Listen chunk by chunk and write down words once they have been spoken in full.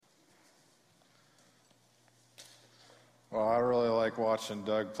Well, I really like watching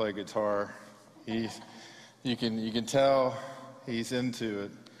Doug play guitar. You can tell he's into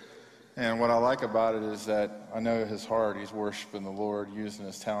it. And what I like about it is that I know his heart. He's worshiping the Lord, using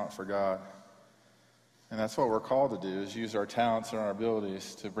his talent for God. And that's what we're called to do, is use our talents and our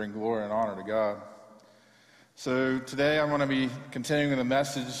abilities to bring glory and honor to God. So today I'm going to be continuing the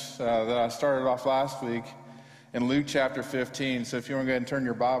message that I started off last week in Luke chapter 15. So if you want to go ahead and turn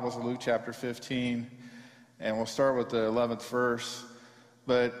your Bibles to Luke chapter 15, and we'll start with the 11th verse.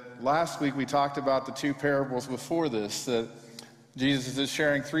 But last week we talked about the two parables before this, that Jesus is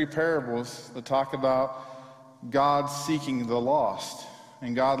sharing three parables that talk about God seeking the lost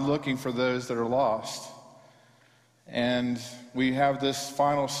and God looking for those that are lost. And we have this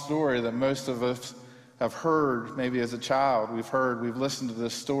final story that most of us have heard, maybe as a child. We've listened to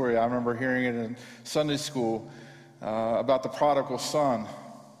this story. I remember hearing it in Sunday school about the prodigal son.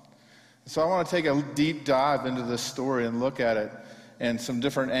 So I want to take a deep dive into this story and look at it in some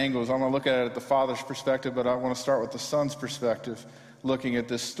different angles. I'm going to look at it at the father's perspective, but I want to start with the son's perspective, looking at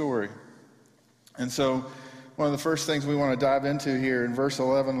this story. And so one of the first things we want to dive into here in verse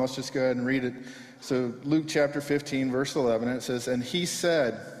 11, let's just go ahead and read it. So Luke chapter 15, verse 11, it says, "And he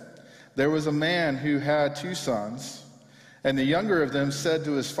said, there was a man who had 2 sons, and the younger of them said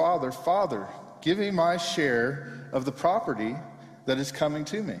to his father, 'Father, give me my share of the property that is coming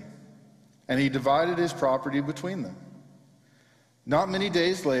to me.' And he divided his property between them. Not many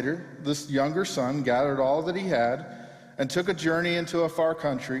days later, this younger son gathered all that he had and took a journey into a far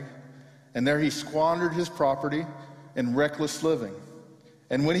country, and there he squandered his property in reckless living.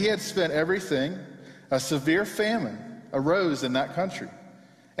 And when he had spent everything, a severe famine arose in that country,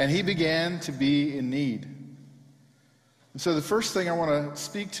 and he began to be in need." And so the first thing I want to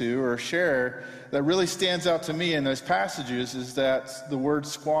speak to or share that really stands out to me in those passages is that the word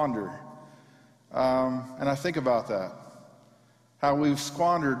squander. And I think about that, how we've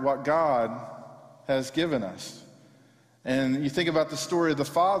squandered what God has given us. And you think about the story of the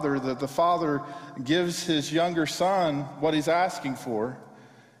father, that the father gives his younger son what he's asking for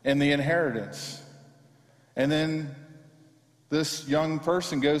in the inheritance. And then this young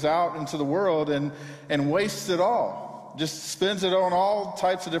person goes out into the world and wastes it all, just spends it on all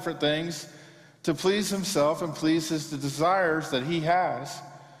types of different things to please himself and please the desires that he has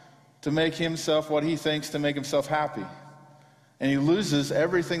to make himself what he thinks to make himself happy. And he loses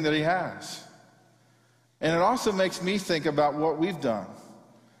everything that he has. And it also makes me think about what we've done.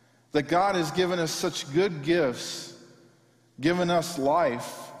 That God has given us such good gifts, given us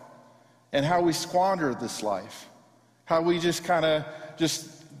life, and how we squander this life. How we just kind of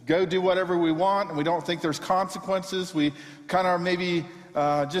just go do whatever we want, and we don't think there's consequences. We kind of are maybe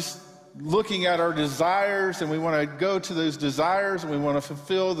just looking at our desires, and we want to go to those desires, and we want to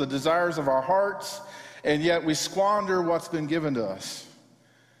fulfill the desires of our hearts, and yet we squander what's been given to us.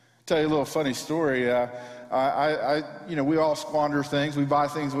 I'll tell you a little funny story. We all squander things. We buy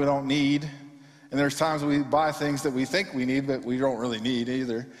things we don't need, and there's times we buy things that we think we need, but we don't really need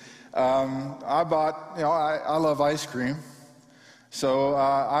either. I love ice cream. So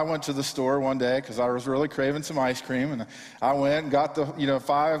I went to the store one day because I was really craving some ice cream, and I went and got the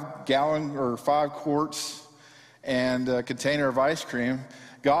 5-gallon or 5 quarts and a container of ice cream.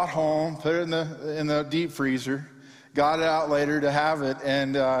 Got home, put it in the deep freezer, got it out later to have it,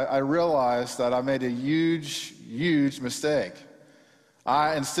 and I realized that I made a huge mistake.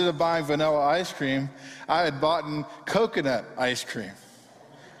 Instead of buying vanilla ice cream, I had bought coconut ice cream,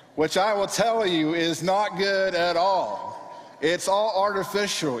 which I will tell you is not good at all. It's all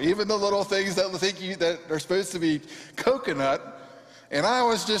artificial, even the little things that are supposed to be coconut. And I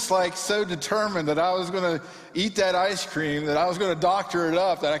was just so determined that I was going to eat that ice cream, that I was going to doctor it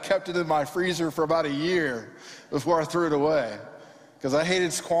up, that I kept it in my freezer for about a year before I threw it away, because I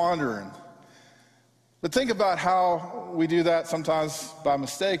hated squandering. But think about how we do that sometimes by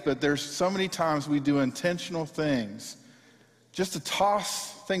mistake, but there's so many times we do intentional things just to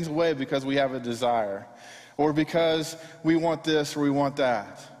toss things away because we have a desire, or because we want this or we want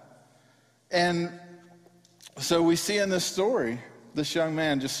that. And so we see in this story, this young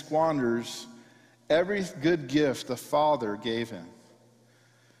man just squanders every good gift the Father gave him.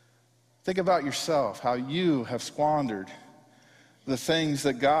 Think about yourself, how you have squandered the things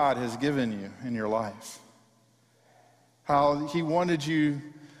that God has given you in your life. How he wanted you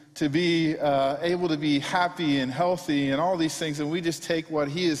to be able to be happy and healthy and all these things, and we just take what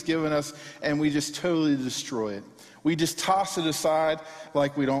he has given us and we just totally destroy it. We just toss it aside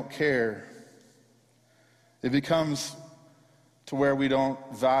like we don't care. It becomes to where we don't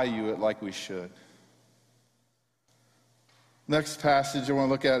value it like we should. Next passage I want to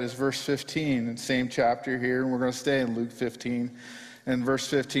look at is verse 15, in the same chapter here, and we're going to stay in Luke 15. In verse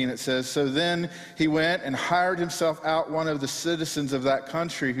 15 it says, "So then he went and hired himself out one of the citizens of that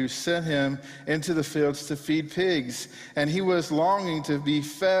country, who sent him into the fields to feed pigs. And he was longing to be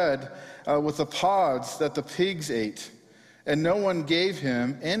fed with the pods that the pigs ate, and no one gave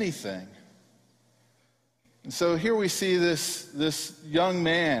him anything." And so here we see this young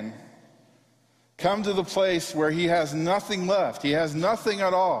man come to the place where he has nothing left. He has nothing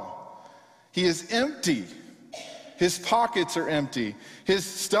at all. He is empty. His pockets are empty. His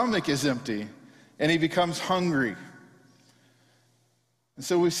stomach is empty. And he becomes hungry. And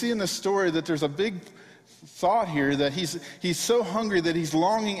so we see in the story that there's a big thought here that he's so hungry that he's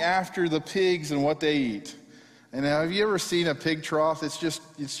longing after the pigs and what they eat. And have you ever seen a pig trough? It's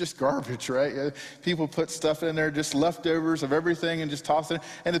just garbage, right? People put stuff in there, just leftovers of everything, and just toss it in.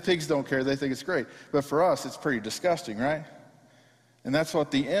 And the pigs don't care. They think it's great. But for us, it's pretty disgusting, right? And that's what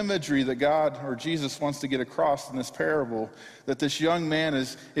the imagery that God or Jesus wants to get across in this parable, that this young man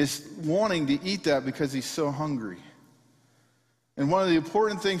is wanting to eat that because he's so hungry. And one of the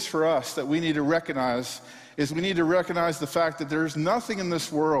important things for us that we need to recognize is we need to recognize the fact that there's nothing in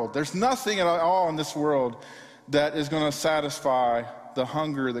this world, there's nothing at all in this world that is going to satisfy the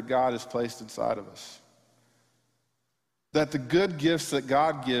hunger that God has placed inside of us. That the good gifts that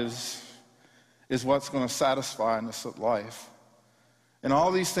God gives is what's going to satisfy in this life. And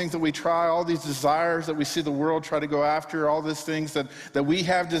all these things that we try, all these desires that we see the world try to go after, all these things that we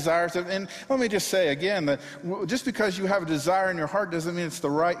have desires of. And let me just say again that just because you have a desire in your heart doesn't mean it's the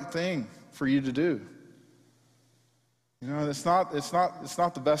right thing for you to do. You know, it's not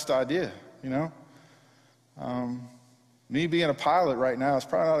the best idea, you know. Me being a pilot right now is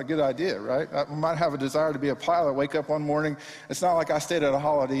probably not a good idea, right? I might have a desire to be a pilot, wake up one morning. It's not like I stayed at a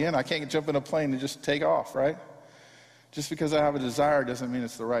Holiday Inn. I can't jump in a plane and just take off, right? Just because I have a desire doesn't mean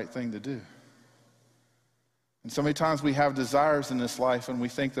it's the right thing to do. And so many times we have desires in this life and we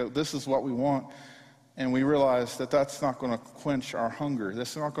think that this is what we want, and we realize that that's not going to quench our hunger.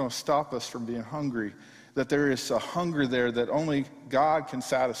 That's not going to stop us from being hungry. That there is a hunger there that only God can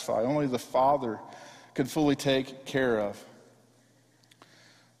satisfy, only the Father can fully take care of.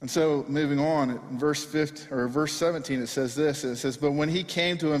 And so moving on, in verse 17, it says this. It says, "But when he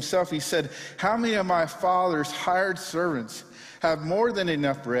came to himself, he said, 'How many of my father's hired servants have more than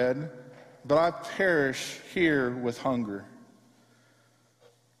enough bread, but I perish here with hunger?'"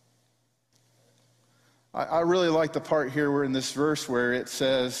 I really like the part here where in this verse where it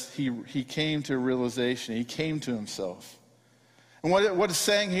says he came to a realization. He came to himself. And what it's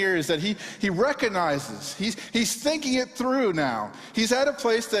saying here is that he recognizes, he's thinking it through now. He's at a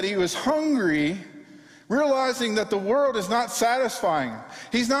place that he was hungry, realizing that the world is not satisfying him.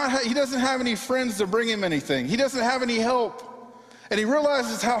 He doesn't have any friends to bring him anything. He doesn't have any help. And he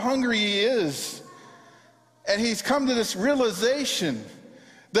realizes how hungry he is. And he's come to this realization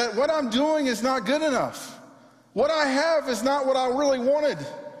that what I'm doing is not good enough. What I have is not what I really wanted.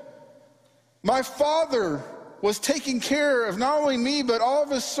 My father was taking care of not only me, but all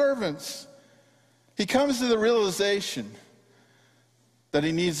of his servants. He comes to the realization that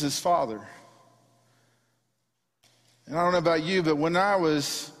he needs his father. And I don't know about you, but when I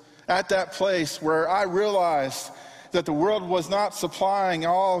was at that place where I realized that the world was not supplying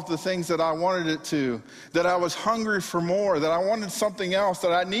all of the things that I wanted it to, that I was hungry for more, that I wanted something else,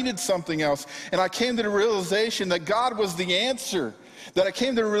 that I needed something else, and I came to the realization that God was the answer. That I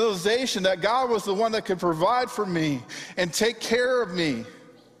came to the realization that God was the one that could provide for me and take care of me.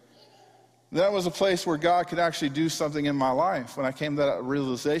 That was a place where God could actually do something in my life. When I came to that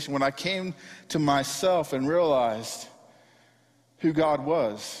realization, when I came to myself and realized who God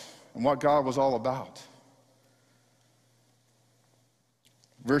was and what God was all about.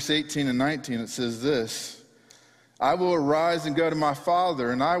 Verse 18 and 19, it says this, "I will arise and go to my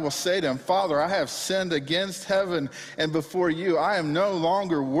father, and I will say to him, 'Father, I have sinned against heaven and before you. I am no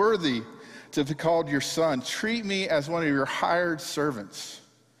longer worthy to be called your son. Treat me as one of your hired servants.'"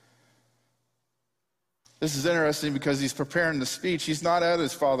 This is interesting because he's preparing the speech. He's not at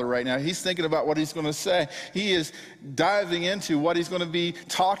his father right now. He's thinking about what he's going to say. He is diving into what he's going to be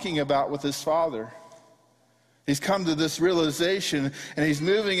talking about with his father. He's come to this realization, and he's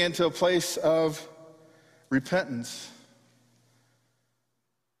moving into a place of repentance.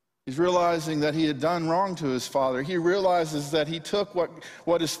 He's realizing that he had done wrong to his father. He realizes that he took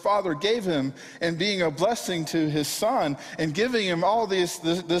what his father gave him and being a blessing to his son and giving him all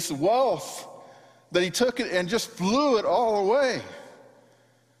this wealth, that he took it and just blew it all away.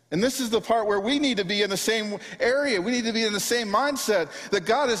 And this is the part where we need to be in the same area. We need to be in the same mindset that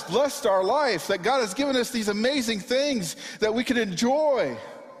God has blessed our life, that God has given us these amazing things that we can enjoy.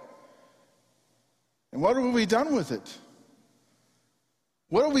 And what have we done with it?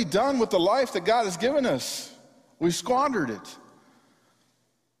 What have we done with the life that God has given us? We've squandered it.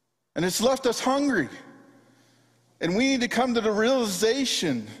 And it's left us hungry. And we need to come to the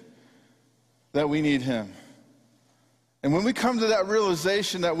realization that we need him. And when we come to that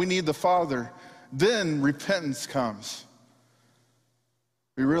realization that we need the Father, then repentance comes.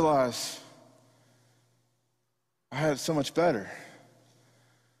 We realize, I had it so much better.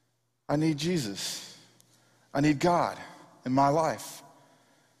 I need Jesus. I need God in my life.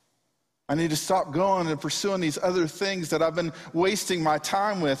 I need to stop going and pursuing these other things that I've been wasting my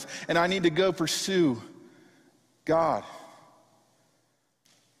time with, and I need to go pursue God.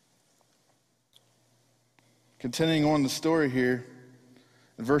 Continuing on the story here,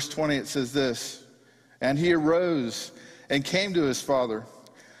 in verse 20 it says this, and he arose and came to his father.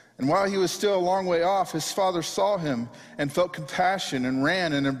 And while he was still a long way off, his father saw him and felt compassion and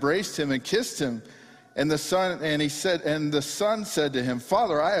ran and embraced him and kissed him. And the son said to him,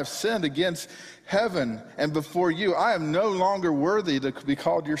 Father, I have sinned against heaven and before you. I am no longer worthy to be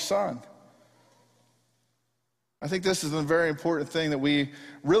called your son. I think this is a very important thing that we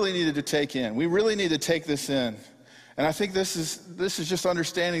really needed to take in. We really need to take this in. And I think this is just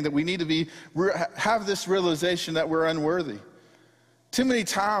understanding that we need to have this realization that we're unworthy. Too many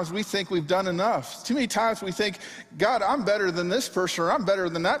times we think we've done enough. Too many times we think, God, I'm better than this person, or I'm better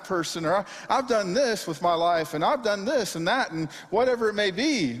than that person, or I've done this with my life, and I've done this and that, and whatever it may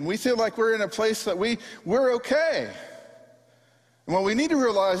be. And we feel like we're in a place that we're okay. And what we need to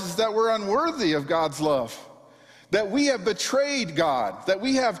realize is that we're unworthy of God's love. That we have betrayed God, that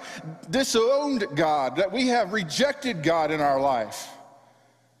we have disowned God, that we have rejected God in our life,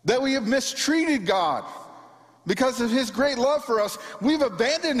 that we have mistreated God. Because of his great love for us, we've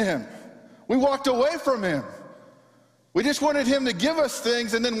abandoned him. We walked away from him. We just wanted him to give us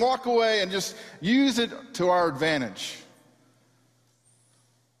things and then walk away and just use it to our advantage.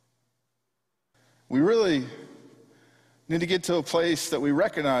 We really need to get to a place that we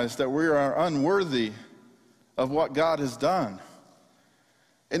recognize that we are unworthy of what God has done.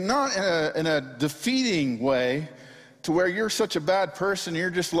 And not in a defeating way to where you're such a bad person, you're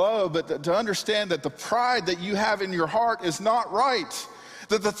just low, but to understand that the pride that you have in your heart is not right.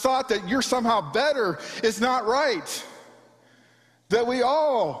 That the thought that you're somehow better is not right. That we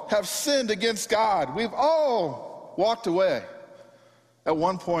all have sinned against God. We've all walked away at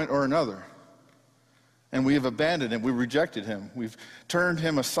one point or another. And we have abandoned him. We rejected him. We've turned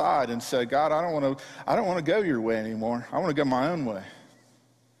him aside and said, God, I don't want to go your way anymore. I want to go my own way.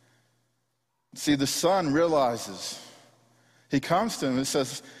 See, the son realizes. He comes to him and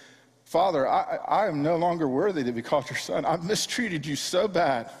says, Father, I am no longer worthy to be called your son. I've mistreated you so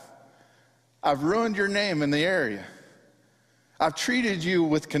bad. I've ruined your name in the area. I've treated you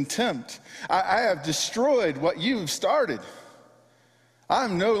with contempt. I have destroyed what you've started.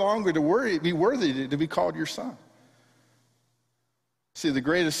 I'm no longer be worthy to be called your son. See, the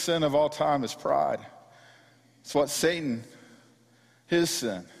greatest sin of all time is pride. It's what Satan, his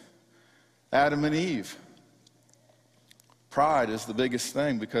sin, Adam and Eve. Pride is the biggest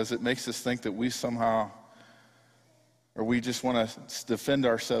thing because it makes us think that we somehow, or we just want to defend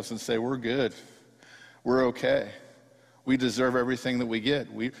ourselves and say, we're good, we're okay. We deserve everything that we get.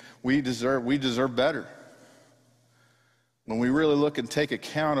 We deserve better. When we really look and take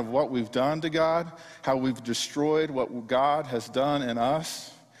account of what we've done to God, how we've destroyed what God has done in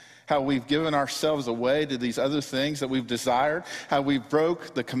us, how we've given ourselves away to these other things that we've desired, how we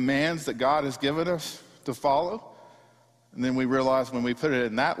broke the commands that God has given us to follow, and then we realize when we put it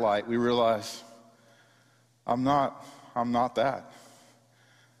in that light, we realize, I'm not that.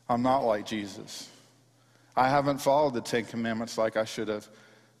 I'm not like Jesus. I haven't followed the 10 Commandments like I should have.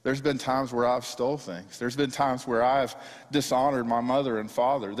 There's been times where I've stole things. There's been times where I've dishonored my mother and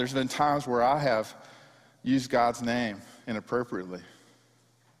father. There's been times where I have used God's name inappropriately.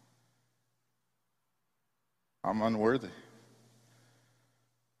 I'm unworthy.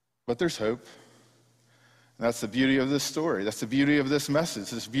 But there's hope. And that's the beauty of this story. That's the beauty of this message.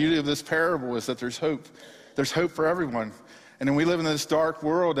 The beauty of this parable is that there's hope. There's hope for everyone. And then we live in this dark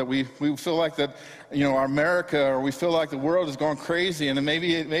world that we feel like that, our America, or we feel like the world is going crazy, and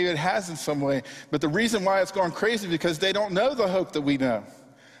maybe it has in some way. But the reason why it's going crazy is because they don't know the hope that we know.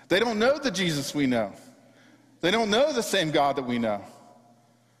 They don't know the Jesus we know. They don't know the same God that we know.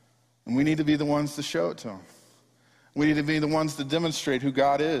 And we need to be the ones to show it to them. We need to be the ones to demonstrate who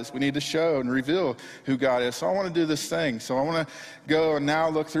God is. We need to show and reveal who God is. So I want to do this thing. So I want to go and now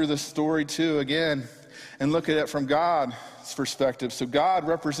look through this story too again and look at it from God's perspective. So God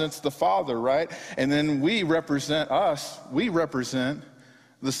represents the Father, right? And then we represent the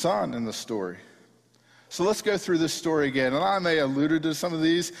Son in the story. So let's go through this story again. And I may have alluded to some of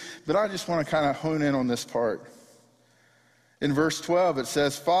these, but I just want to kind of hone in on this part. In verse 12, it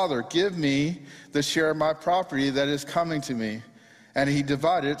says, Father, give me the share of my property that is coming to me. And he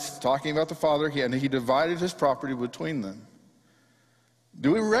divided, it's talking about the Father, and he divided his property between them.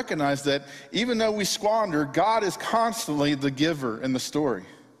 Do we recognize that even though we squander, God is constantly the giver in the story?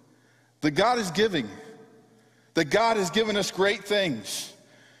 That God is giving. That God has given us great things.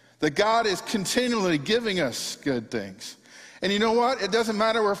 That God is continually giving us good things. And you know what? It doesn't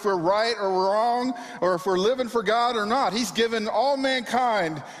matter if we're right or wrong, or if we're living for God or not. He's given all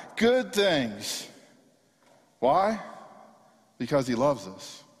mankind good things. Why? Because he loves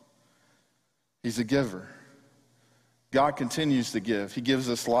us. He's a giver. God continues to give. He gives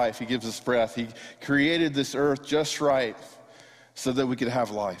us life. He gives us breath. He created this earth just right so that we could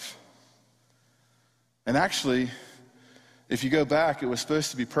have life. And actually, if you go back, it was supposed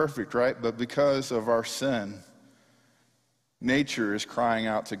to be perfect, right? But because of our sin, nature is crying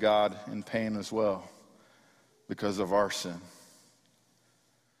out to God in pain as well because of our sin.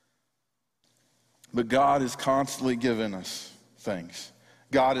 But God is constantly giving us things.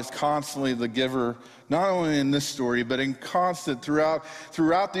 God is constantly the giver, not only in this story, but in constant throughout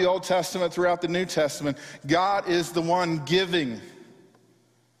the Old Testament, throughout the New Testament. God is the one giving.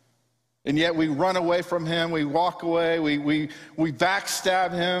 And yet we run away from him, we walk away, we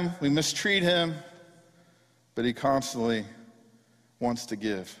backstab him, we mistreat him. But he constantly wants to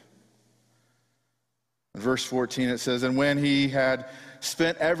give. In verse 14 it says, and when he had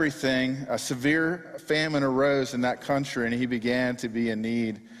spent everything, a severe famine arose in that country, and he began to be in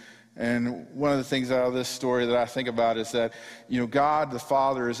need. And one of the things out of this story that I think about is that, God the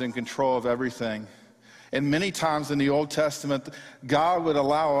Father is in control of everything. And many times in the Old Testament, God would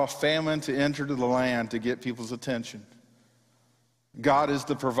allow a famine to enter to the land to get people's attention. God is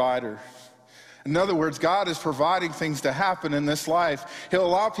the provider. In other words, God is providing things to happen in this life. He'll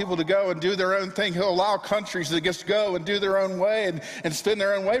allow people to go and do their own thing. He'll allow countries to just go and do their own way and spin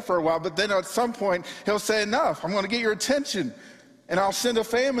their own way for a while. But then at some point, he'll say, enough, I'm going to get your attention. And I'll send a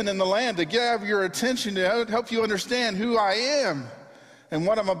famine in the land to get your attention, to help you understand who I am and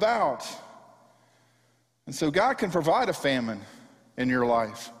what I'm about. And so God can provide a famine in your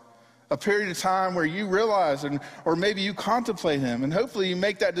life. A period of time where you realize, or maybe you contemplate him, and hopefully you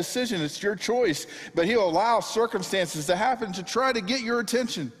make that decision. It's your choice. But he'll allow circumstances to happen to try to get your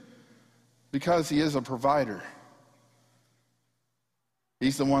attention because he is a provider.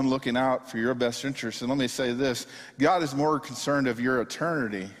 He's the one looking out for your best interest. And let me say this, God is more concerned of your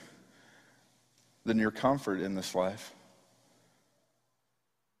eternity than your comfort in this life.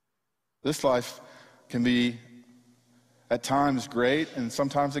 This life can be at times great, and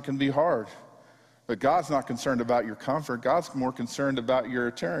sometimes it can be hard. But God's not concerned about your comfort. God's more concerned about your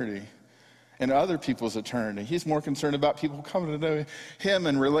eternity and other people's eternity. He's more concerned about people coming to know him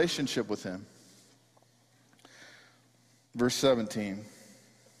in relationship with him. Verse 17.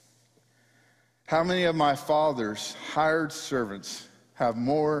 How many of my father's hired servants have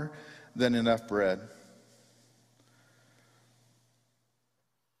more than enough bread?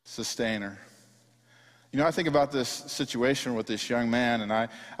 Sustainer. I think about this situation with this young man, and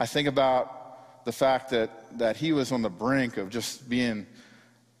I think about the fact that he was on the brink of just being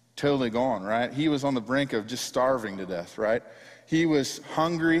totally gone, right? He was on the brink of just starving to death, right? He was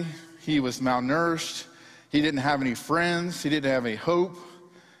hungry. He was malnourished. He didn't have any friends. He didn't have any hope.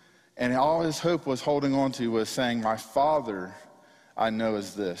 And all his hope was holding on to was saying, my Father, I know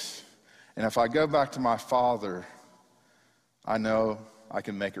is this. And if I go back to my Father, I know I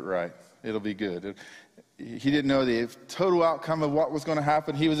can make it right. It'll be good. He didn't know the total outcome of what was going to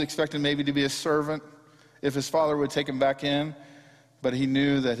happen. He was expecting maybe to be a servant if his father would take him back in. But he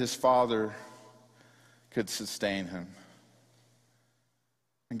knew that his Father could sustain him.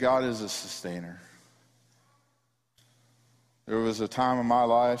 And God is a sustainer. There was a time in my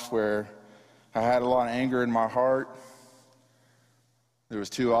life where I had a lot of anger in my heart. There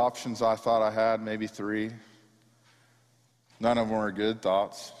was 2 options I thought I had, maybe 3. None of them were good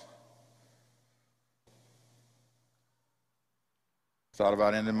thoughts. Thought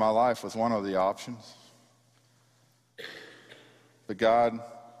about ending my life was one of the options. But God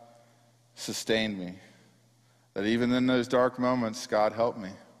sustained me. That even in those dark moments, God helped me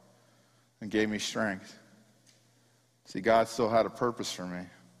and gave me strength. See, God still had a purpose for me.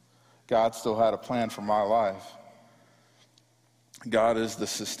 God still had a plan for my life. God is the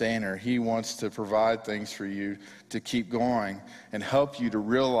sustainer. He wants to provide things for you to keep going and help you to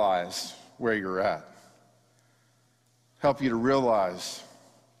realize where you're at. Help you to realize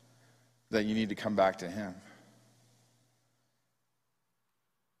that you need to come back to him.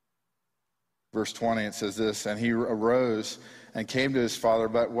 Verse 20, it says this, and he arose and came to his father,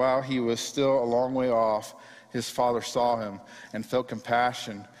 but while he was still a long way off, his father saw him and felt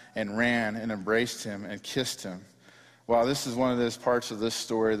compassion and ran and embraced him and kissed him. Wow, this is one of those parts of this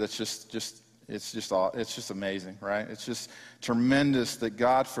story that's it's just amazing, right? It's just tremendous that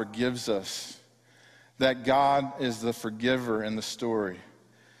God forgives us, that God is the forgiver in the story,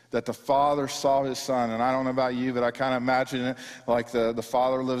 that the father saw his son. And I don't know about you, but I kind of imagine it like the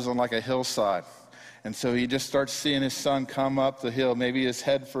father lives on like a hillside. And so he just starts seeing his son come up the hill, maybe his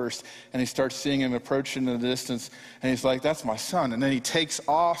head first, and he starts seeing him approaching in the distance. And he's like, that's my son. And then he takes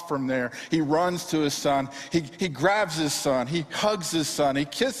off from there. He runs to his son. He grabs his son. He hugs his son. He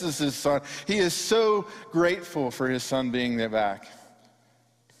kisses his son. He is so grateful for his son being there back.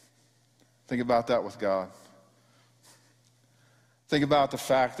 Think about that with God. Think about the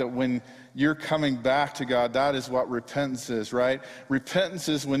fact that when you're coming back to God, that is what repentance is, right? Repentance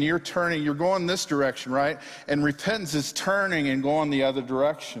is when you're turning, you're going this direction, right? And repentance is turning and going the other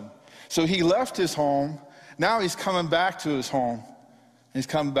direction. So he left his home. Now he's coming back to his home. He's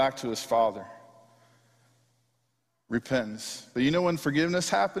coming back to his father. Repentance. But you know when forgiveness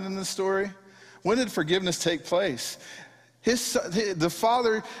happened in this story? When did forgiveness take place? The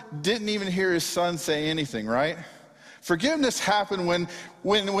father didn't even hear his son say anything, right? Forgiveness happened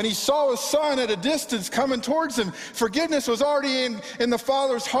when he saw his son at a distance coming towards him. Forgiveness was already in the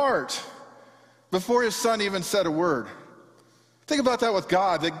father's heart before his son even said a word. Think about that with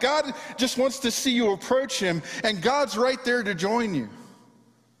God, that God just wants to see you approach him, and God's right there to join you.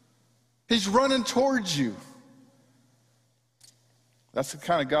 He's running towards you. That's the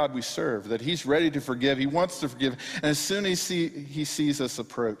kind of God we serve, that he's ready to forgive. He wants to forgive. And as soon as he sees us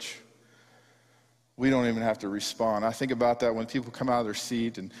approach, we don't even have to respond. I think about that when people come out of their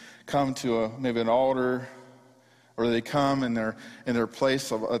seat and come to maybe an altar, or they come in their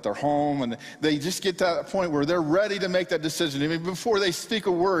place at their home, and they just get to that point where they're ready to make that decision. I mean, before they speak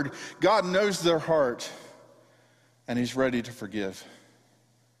a word, God knows their heart, and he's ready to forgive.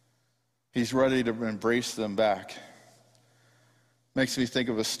 He's ready to embrace them back. Makes me think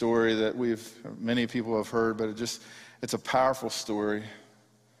of a story that many people have heard, but it's a powerful story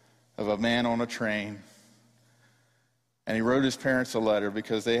of a man on a train. And he wrote his parents a letter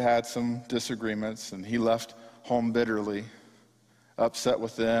because they had some disagreements, and he left home bitterly, upset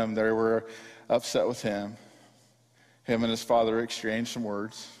with them. They were upset with him. Him and his father exchanged some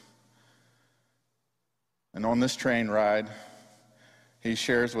words. And on this train ride, he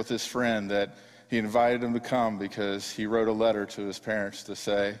shares with his friend that he invited him to come because he wrote a letter to his parents to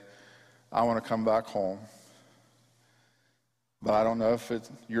say, I want to come back home. But I don't know if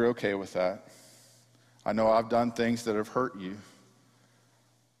you're okay with that. I know I've done things that have hurt you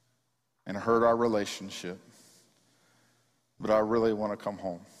and hurt our relationship, but I really want to come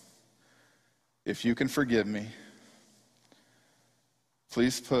home. If you can forgive me,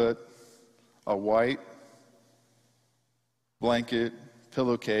 please put a white blanket,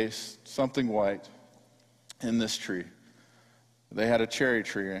 pillowcase, something white in this tree. They had a cherry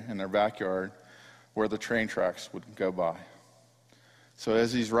tree in their backyard where the train tracks would go by. So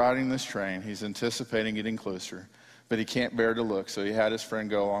as he's riding this train, he's anticipating getting closer, but he can't bear to look, so he had his friend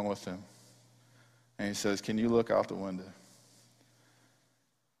go along with him. And he says, can you look out the window?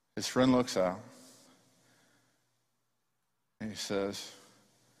 His friend looks out, and he says,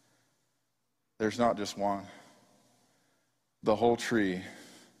 there's not just one. The whole tree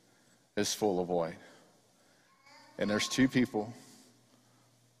is full of white. And there's two people,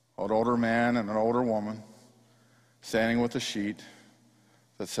 an older man and an older woman, standing with a sheet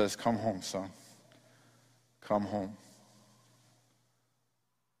that says, come home, son. Come home.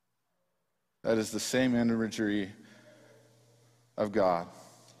 That is the same imagery of God.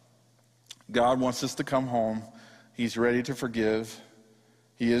 God wants us to come home. He's ready to forgive.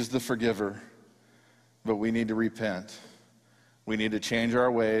 He is the forgiver. But we need to repent. We need to change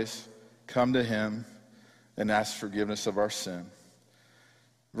our ways, come to him, and ask forgiveness of our sin.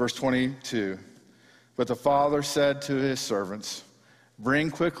 Verse 22, but the father said to his servants, bring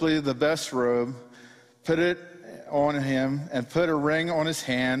quickly the best robe, put it on him, and put a ring on his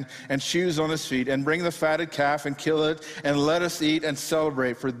hand and shoes on his feet, and bring the fatted calf and kill it, and let us eat and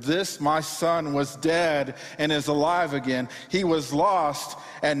celebrate. For this my son was dead and is alive again. He was lost,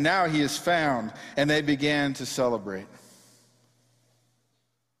 and now he is found. And they began to celebrate.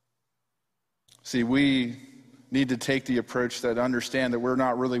 See, we need to take the approach that understand that we're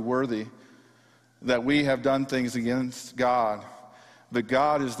not really worthy, that we have done things against God, but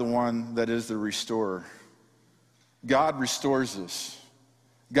God is the one that is the restorer. God restores us.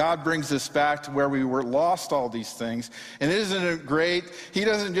 God brings us back to where we were lost all these things. And isn't it great? He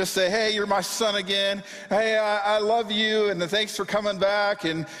doesn't just say, hey, you're my son again. Hey, I love you, and thanks for coming back,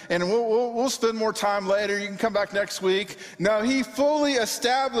 and we'll spend more time later. You can come back next week. No, he fully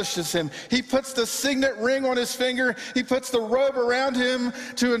establishes him. He puts the signet ring on his finger. He puts the robe around him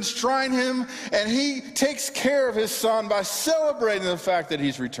to enshrine him, and he takes care of his son by celebrating the fact that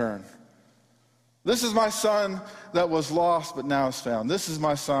he's returned. This is my son that was lost but now is found. This is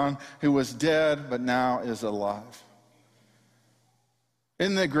my son who was dead but now is alive.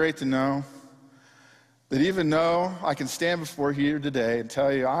 Isn't it great to know that even though I can stand before you today and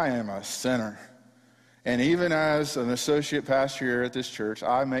tell you I am a sinner, and even as an associate pastor here at this church,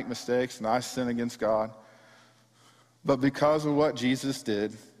 I make mistakes and I sin against God, but because of what Jesus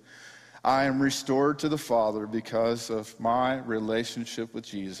did, I am restored to the Father because of my relationship with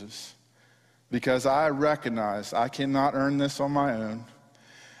Jesus. Because I recognize I cannot earn this on my own.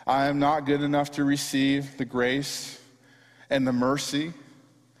 I am not good enough to receive the grace and the mercy.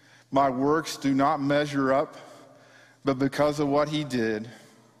 My works do not measure up, but because of what he did,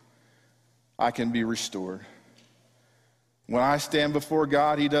 I can be restored. When I stand before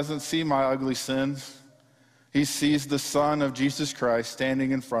God, he doesn't see my ugly sins. He sees the Son of Jesus Christ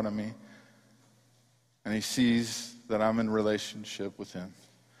standing in front of me, and he sees that I'm in relationship with him.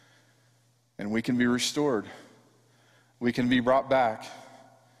 And we can be restored. We can be brought back.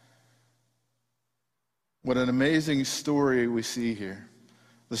 What an amazing story we see here.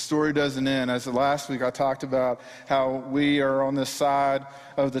 The story doesn't end. As last week I talked about how we are on this side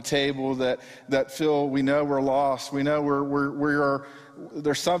of the table that feel we know we're lost. We know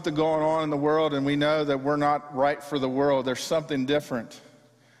there's something going on in the world, and we know that we're not right for the world. There's something different.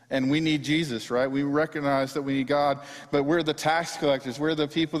 And we need Jesus, right? We recognize that we need God, but we're the tax collectors. We're the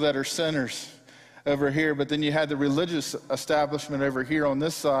people that are sinners over here. But then you had the religious establishment over here on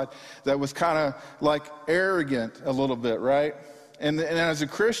this side that was kind of like arrogant a little bit, right? And as a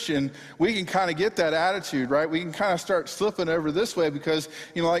Christian, we can kind of get that attitude, right? We can kind of start slipping over this way because,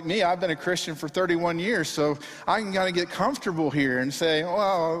 like me, I've been a Christian for 31 years, so I can kind of get comfortable here and say,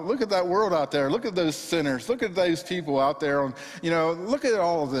 well, look at that world out there. Look at those sinners. Look at those people out there. Look at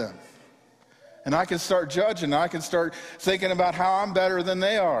all of them. And I can start judging. I can start thinking about how I'm better than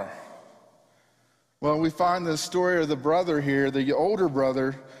they are. Well, we find the story of the brother here, the older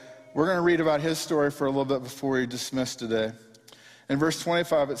brother. We're going to read about his story for a little bit before we dismiss today. In verse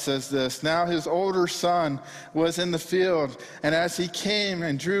 25, it says this: Now his older son was in the field, and as he came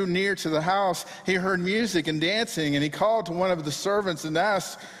and drew near to the house, he heard music and dancing, and he called to one of the servants and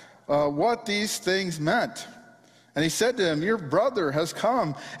asked what these things meant. And he said to him, Your brother has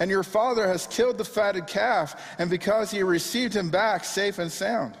come, and your father has killed the fatted calf, and because he received him back safe and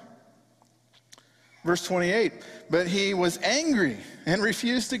sound. Verse 28, but he was angry and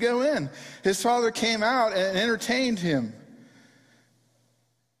refused to go in. His father came out and entertained him.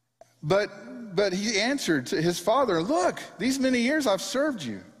 But he answered to his father, Look, these many years I've served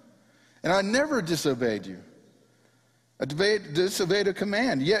you, and I never disobeyed you. I disobeyed a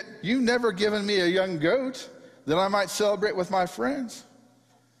command, yet you've never given me a young goat that I might celebrate with my friends.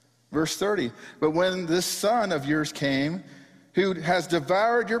 Verse 30, but when this son of yours came, who has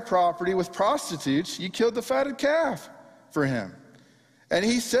devoured your property with prostitutes, you killed the fatted calf for him. And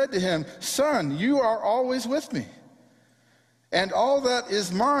he said to him, Son, you are always with me, and all that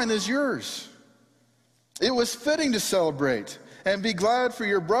is mine is yours. It was fitting to celebrate and be glad for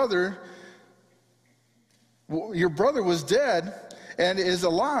your brother. Your brother was dead and is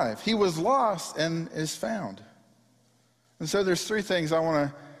alive. He was lost and is found. And so there's three things I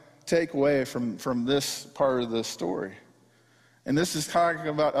want to take away from this part of the story. And this is talking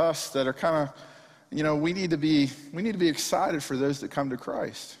about us that are kind of, we need to be excited for those that come to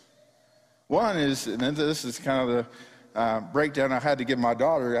Christ. One is, and this is kind of the breakdown I had to give my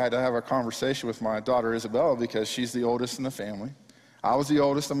daughter. I had to have a conversation with my daughter Isabella because she's the oldest in the family. I was the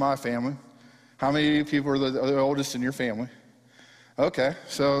oldest in my family. How many people are the oldest in your family? Okay,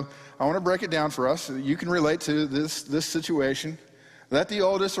 so I want to break it down for us so that you can relate to this situation. That the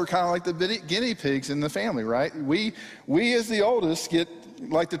oldest are kind of like the guinea pigs in the family, right? We as the oldest get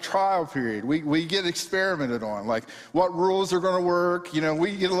like the trial period. We get experimented on, like what rules are going to work. We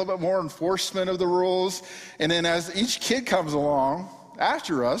get a little bit more enforcement of the rules. And then as each kid comes along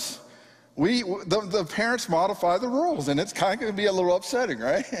after us, the parents modify the rules, and it's kind of going to be a little upsetting,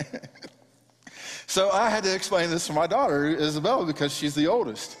 right? So I had to explain this to my daughter, Isabella, because she's the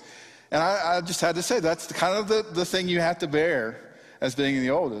oldest. And I just had to say, that's kind of the thing you have to bear as being the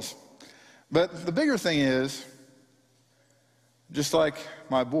oldest. But the bigger thing is, just like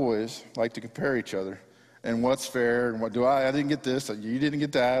my boys like to compare each other and what's fair and what I didn't get this, you didn't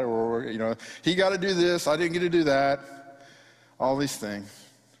get that, or, he got to do this, I didn't get to do that. All these things.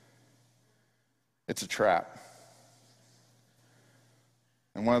 It's a trap.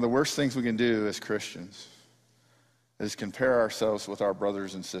 And one of the worst things we can do as Christians is compare ourselves with our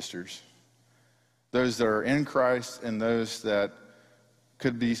brothers and sisters, those that are in Christ and those that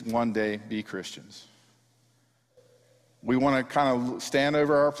could be one day be Christians. We want to kind of stand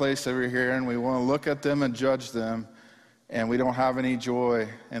over our place over here, and we want to look at them and judge them, and we don't have any joy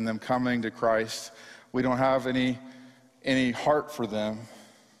in them coming to Christ. We don't have any heart for them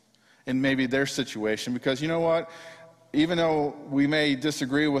in maybe their situation, because you know what? Even though we may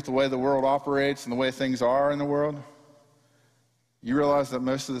disagree with the way the world operates and the way things are in the world, you realize that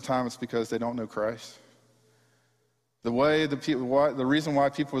most of the time it's because they don't know Christ. The reason why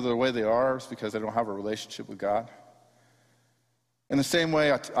people are the way they are is because they don't have a relationship with God. In the same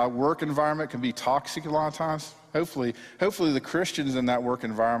way, a work environment can be toxic a lot of times. Hopefully the Christians in that work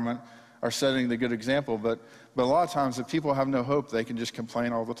environment are setting the good example, but a lot of times if people have no hope, they can just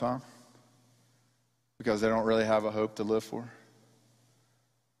complain all the time because they don't really have a hope to live for,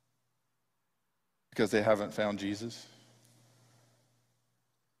 because they haven't found Jesus.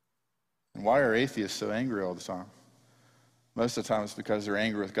 And why are atheists so angry all the time? Most of the time it's because they're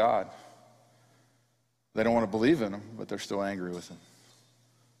angry with God. They don't want to believe in him, but they're still angry with him.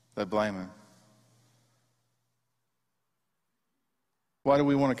 They blame him. Why do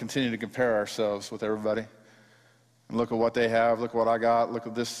we want to continue to compare ourselves with everybody? And look at what they have, look at what I got, look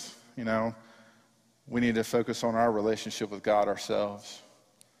at this, We need to focus on our relationship with God ourselves.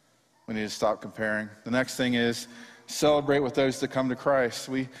 We need to stop comparing. The next thing is celebrate with those that come to Christ.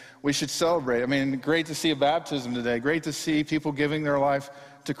 We should celebrate. Great to see a baptism today. Great to see people giving their life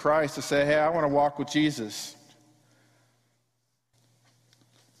to Christ to say, hey, I want to walk with Jesus.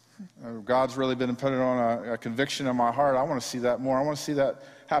 God's really been putting on a conviction in my heart. I want to see that more. I want to see that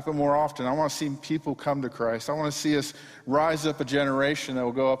happen more often. I want to see people come to Christ. I want to see us rise up a generation that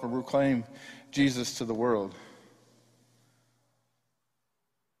will go up and proclaim Jesus to the world.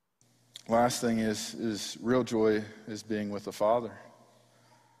 Last thing is real joy is being with the Father.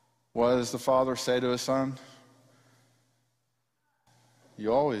 What does the Father say to his Son?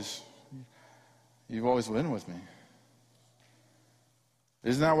 You've always been with me.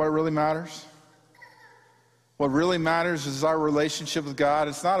 Isn't that what really matters? What really matters is our relationship with God.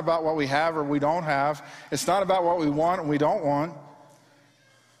 It's not about what we have or we don't have. It's not about what we want and we don't want.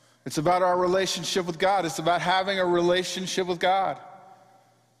 It's about our relationship with God. It's about having a relationship with God.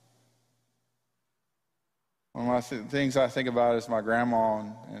 One of the things I think about is my grandma,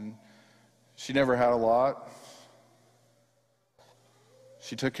 and she never had a lot.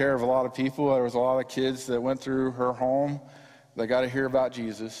 She took care of a lot of people. There was a lot of kids that went through her home that got to hear about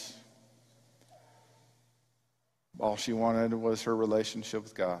Jesus. All she wanted was her relationship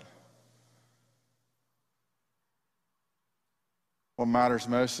with God. What matters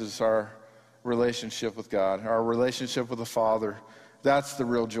most is our relationship with God, our relationship with the Father. That's the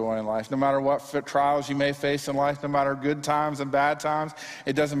real joy in life. No matter what trials you may face in life, no matter good times and bad times,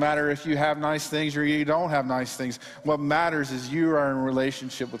 it doesn't matter if you have nice things or you don't have nice things. What matters is you are in a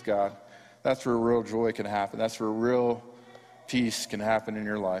relationship with God. That's where real joy can happen. That's where real peace can happen in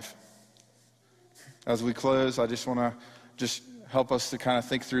your life. As we close, I just want to help us to kind of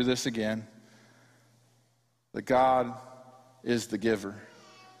think through this again. That God is the giver.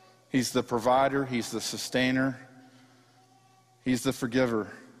 He's the provider. He's the sustainer. He's the forgiver.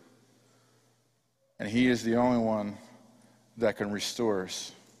 And he is the only one that can restore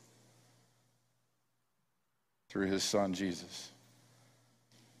us through his Son, Jesus.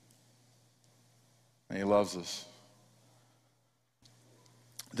 And he loves us.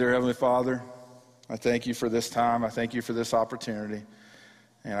 Dear Heavenly Father, I thank you for this time. I thank you for this opportunity.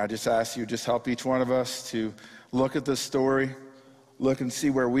 And I just ask you, just help each one of us to look at this story, look and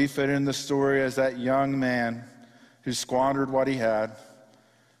see where we fit in the story as that young man who squandered what he had,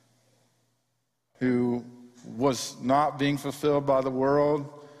 who was not being fulfilled by the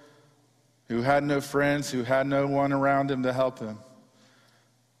world, who had no friends, who had no one around him to help him.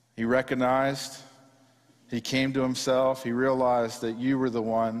 He recognized, he came to himself, he realized that you were the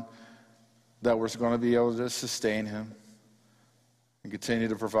one that was going to be able to sustain him and continue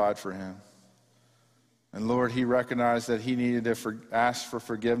to provide for him. And Lord, he recognized that he needed to ask for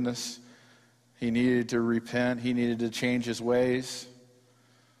forgiveness. He needed to repent. He needed to change his ways.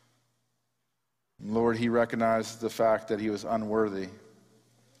 And Lord, he recognized the fact that he was unworthy.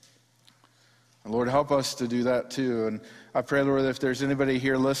 And Lord, help us to do that too. And I pray, Lord, if there's anybody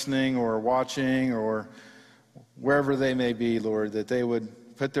here listening or watching or wherever they may be, Lord, that they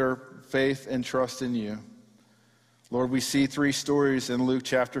would put their faith and trust in you. Lord, we see 3 stories in Luke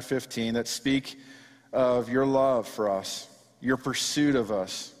chapter 15 that speak of your love for us, your pursuit of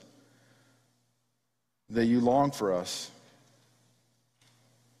us, that you long for us.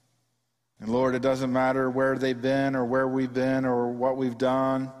 And Lord, it doesn't matter where they've been or where we've been or what we've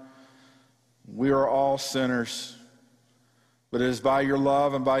done. We are all sinners. But it is by your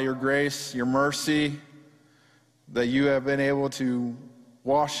love and by your grace, your mercy, that you have been able to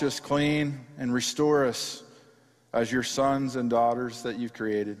wash us clean and restore us as your sons and daughters that you've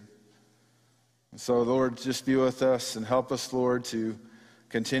created. And so, Lord, just be with us and help us, Lord, to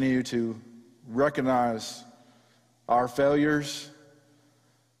continue to recognize our failures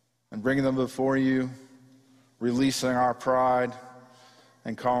and bringing them before you, releasing our pride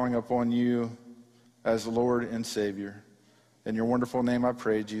and calling upon you as Lord and Savior. In your wonderful name I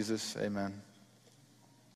pray, Jesus, amen.